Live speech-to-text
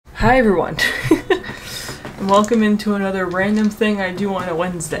Hi everyone, and welcome into another random thing I do on a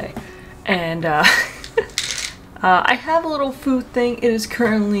Wednesday. And I have a little food thing. It is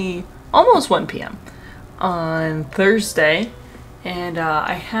currently almost 1 p.m. on Thursday, and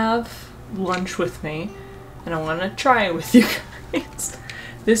I have lunch with me, and I want to try it with you guys.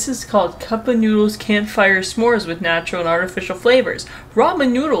 This is called Cup of Noodles Campfire S'mores with natural and artificial flavors.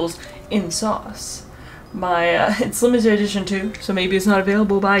 Ramen noodles in sauce. It's limited edition too, so maybe it's not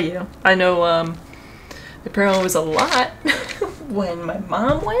available by you. I know, apparently it was a lot when my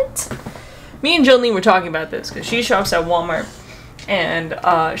mom went. Me and Jolene were talking about this, because she shops at Walmart, and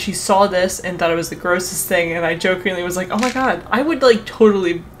she saw this and thought it was the grossest thing, and I jokingly was like, oh my god, I would like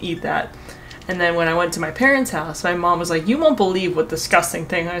totally eat that. And then when I went to my parents' house, my mom was like, you won't believe what disgusting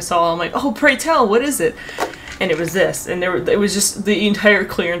thing I saw. I'm like, oh, pray tell, what is it? And it was this, and it was just the entire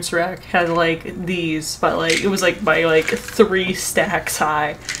clearance rack had like these, but like it was like by like 3 stacks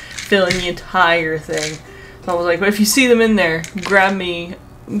high, filling the entire thing. So I was like, well, if you see them in there, grab me,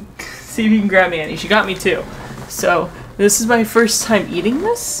 see if you can grab me any. She got me 2. So this is my first time eating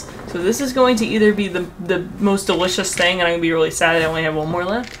this. So this is going to either be the most delicious thing, and I'm gonna be really sad I only have 1 more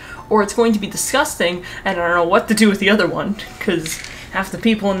left, or it's going to be disgusting, and I don't know what to do with the other one, because half the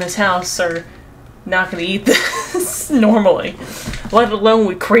people in this house are not gonna eat this normally, let alone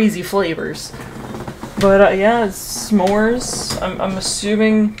with crazy flavors. But yeah, it's s'mores. I'm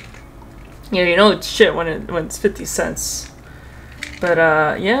assuming, yeah, you know it's shit when it's 50 cents. But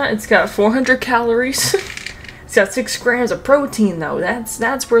yeah, it's got 400 calories. It's got 6 grams of protein though.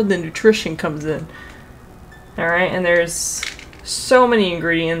 That's where the nutrition comes in. All right, and there's so many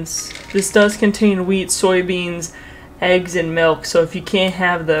ingredients. This does contain wheat, soybeans, eggs, and milk. So if you can't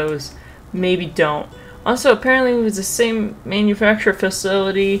have those, maybe don't. Also, apparently it was the same manufacturer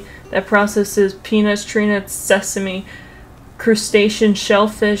facility that processes peanuts, tree nuts, sesame, crustacean,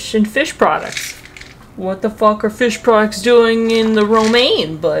 shellfish, and fish products. What the fuck are fish products doing in the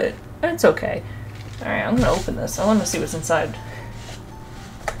romaine? But it's okay. Alright, I'm gonna open this. I want to see what's inside.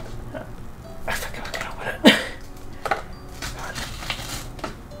 I forgot I can open it.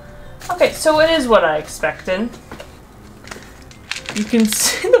 Okay, so it is what I expected. You can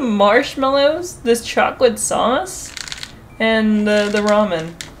see the marshmallows, this chocolate sauce, and the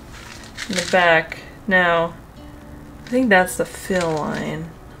ramen in the back. Now, I think that's the fill line.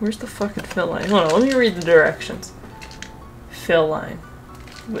 Where's the fucking fill line? Hold on, let me read the directions. Fill line.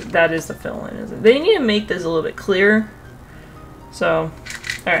 That is the fill line, isn't it? They need to make this a little bit clearer. So,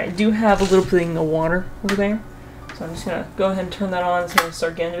 alright, I do have a little thing of water over there. So I'm just gonna go ahead and turn that on. It's gonna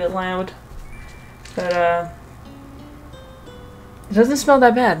start getting a bit loud. But, it doesn't smell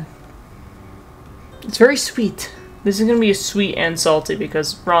that bad. It's very sweet. This is going to be sweet and salty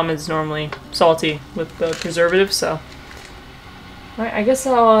because ramen's normally salty with the preservative, so. Alright, I guess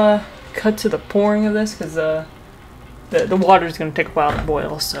I'll cut to the pouring of this because the water's going to take a while to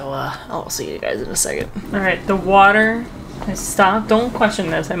boil, so I'll see you guys in a second. Alright, the water has stopped. Don't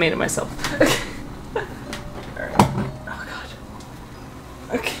question this, I made it myself. Alright. Oh god.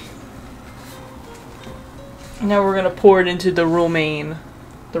 Okay. Now we're gonna pour it into the romaine.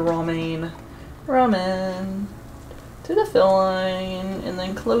 Ramen. To the fill line, and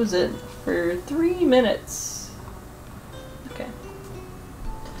then close it for 3 minutes. Okay.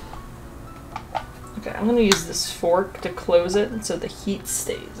 Okay, I'm gonna use this fork to close it so the heat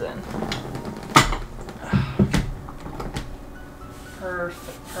stays in.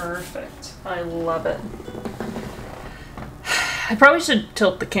 Perfect. I love it. I probably should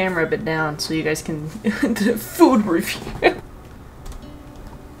tilt the camera a bit down so you guys can do food review.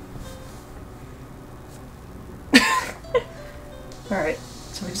 Alright,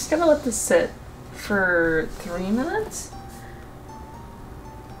 so we're just gonna let this sit for 3 minutes.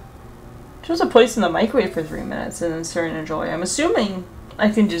 Just a place in the microwave for 3 minutes and then stir and enjoy. I'm assuming I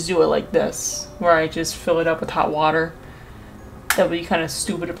can just do it like this, where I just fill it up with hot water. That would be kind of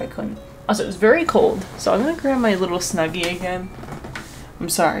stupid if I couldn't. Also, it was very cold, so I'm gonna grab my little Snuggie again. I'm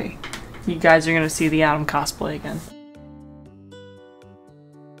sorry. You guys are gonna see the Adam cosplay again.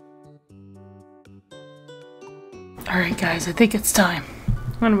 Alright guys, I think it's time.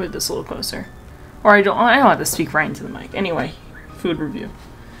 I'm gonna move this a little closer. Or I don't have to speak right into the mic. Anyway, food review.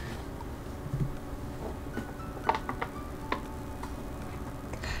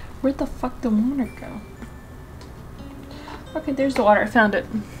 Where'd the fuck the water go? Okay, there's the water. I found it.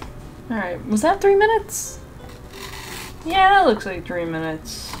 Alright, was that 3 minutes? Yeah, that looks like 3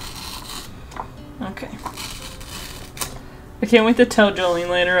 minutes. Okay. I can't wait to tell Jolene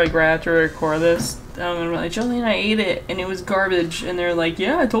later, like right after I record this. I'm gonna be like, Jolene, I ate it and it was garbage. And they're like,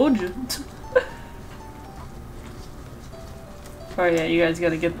 yeah, I told you. Oh yeah, you guys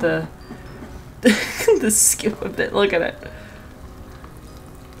gotta get the the scoop of it. Look at it.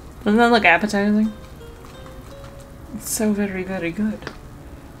 Doesn't that look appetizing? It's so very, very good.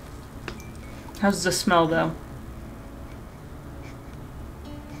 How's the smell though?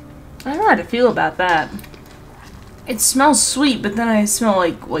 I don't know how to feel about that. It smells sweet, but then I smell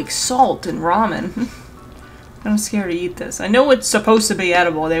like salt and ramen. I'm scared to eat this. I know it's supposed to be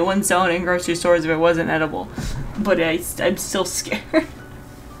edible. They wouldn't sell it in grocery stores if it wasn't edible. But I'm still scared.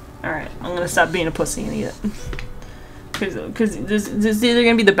 Alright, I'm gonna stop being a pussy and eat it. Because this is either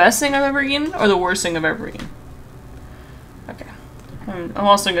gonna be the best thing I've ever eaten or the worst thing I've ever eaten. Okay. I'm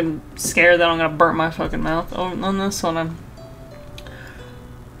also gonna scared that I'm gonna burn my fucking mouth on this one.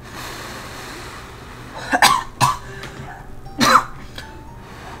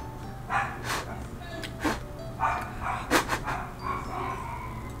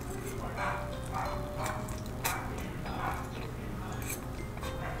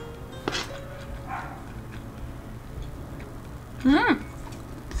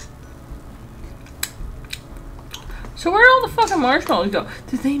 So where did all the fucking marshmallows go?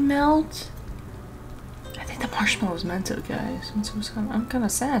 Did they melt? I think the marshmallows melted, guys. I'm kind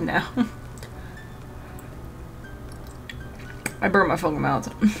of sad now. I burnt my fucking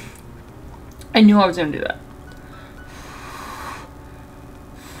mouth. I knew I was gonna do that.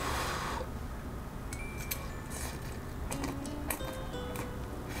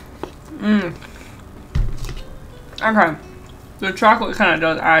 Okay. The chocolate kind of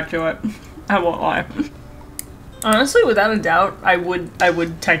does add to it. I won't lie. Honestly, without a doubt, I would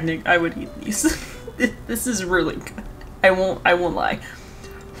eat these. This is really good. I won't lie.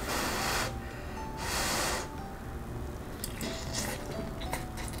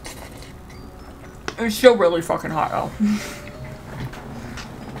 It's still really fucking hot though.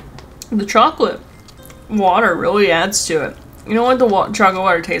 The chocolate water really adds to it. You know what the chocolate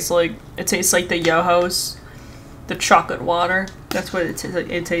water tastes like? It tastes like the Yo-Ho's, the chocolate water. That's what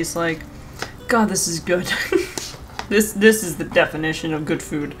it tastes like. God, this is good. This is the definition of good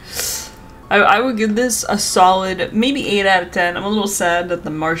food. I would give this a solid, maybe 8 out of 10. I'm a little sad that the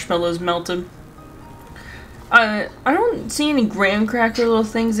marshmallows melted. I don't see any graham cracker little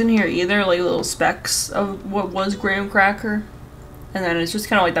things in here either, like little specks of what was graham cracker. And then it's just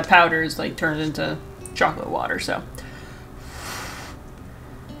kind of like the powder is like turned into chocolate water, so.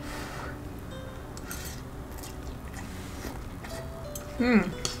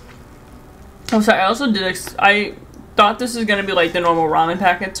 Oh, sorry, I also did, I thought this was gonna be like the normal ramen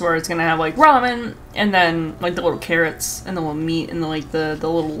packets where it's gonna have like ramen and then like the little carrots and the little meat and the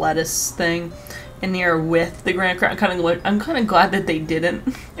little lettuce thing in there with the graham cracker. I'm kind of glad that they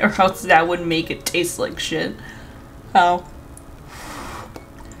didn't, or else that would make it taste like shit. Oh.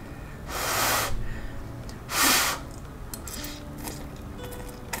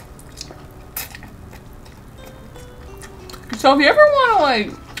 So if you ever want to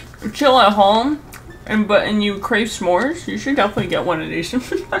like chill at home and you crave s'mores, you should definitely get one of these.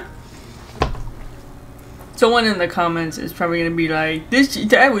 Someone in the comments is probably gonna be like,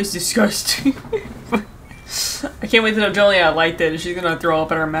 that was disgusting. I can't wait to tell Julia I liked it and she's gonna throw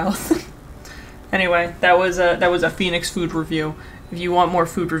up in her mouth. Anyway, that was a Phoenix food review. If you want more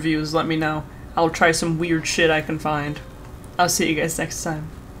food reviews, let me know. I'll try some weird shit I can find. I'll see you guys next time.